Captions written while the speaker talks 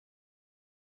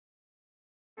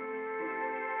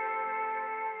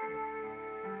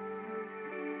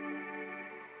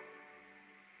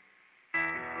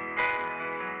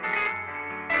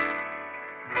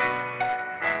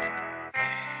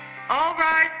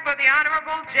for the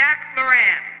Honorable Jack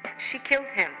Moran. She killed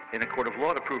him. In a court of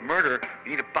law, to prove murder,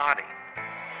 you need a body.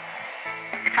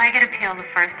 If I get appealed the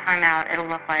first time out, it'll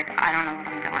look like I don't know what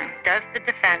I'm doing. Does the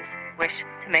defense wish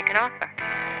to make an offer?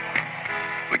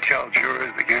 We tell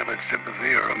jurors they can't let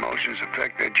sympathy or emotions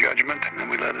affect their judgment, and then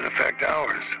we let it affect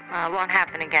ours. It won't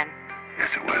happen again.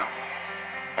 Yes, it will.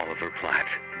 Oliver Platt,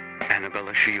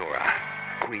 Annabella Sciorra,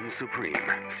 Queen Supreme.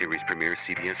 Series premieres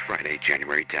CBS Friday,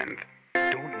 January 10th.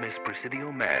 Don't miss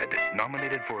Presidio Med,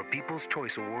 nominated for a People's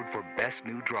Choice Award for Best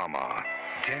New Drama.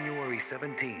 January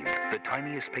 17th, the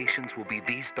tiniest patients will be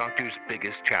these doctors'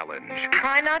 biggest challenge.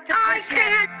 Try not to I push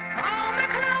can't hold the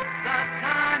close up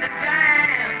time to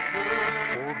dance.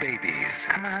 4 babies.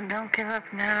 Come on, don't give up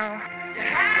now.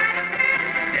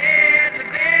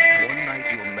 One night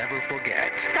you'll never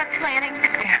forget. Stop planning.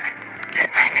 Is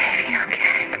my baby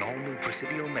okay? An all-new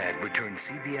Presidio Med returns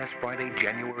CBS Friday,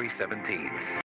 January 17th.